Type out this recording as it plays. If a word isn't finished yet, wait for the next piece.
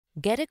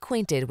Get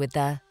acquainted with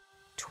the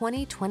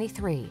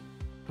 2023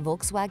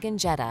 Volkswagen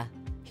Jetta.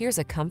 Here's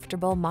a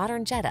comfortable,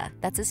 modern Jetta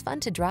that's as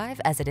fun to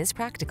drive as it is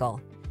practical.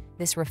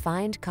 This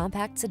refined,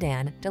 compact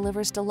sedan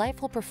delivers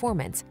delightful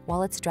performance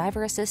while its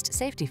driver assist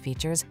safety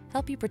features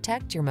help you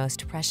protect your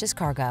most precious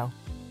cargo.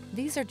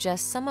 These are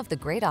just some of the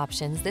great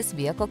options this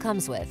vehicle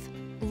comes with: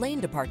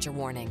 lane departure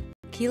warning,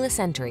 keyless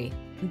entry,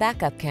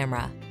 backup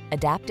camera,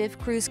 adaptive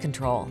cruise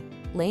control,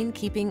 lane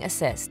keeping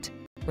assist,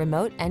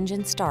 remote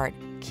engine start,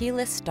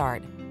 keyless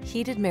start,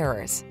 heated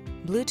mirrors,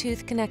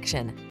 Bluetooth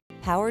connection,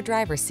 power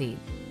driver seat.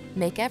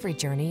 Make every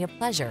journey a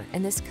pleasure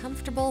in this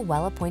comfortable,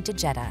 well-appointed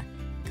Jetta.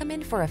 Come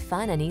in for a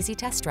fun and easy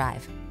test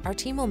drive. Our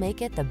team will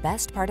make it the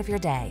best part of your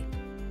day.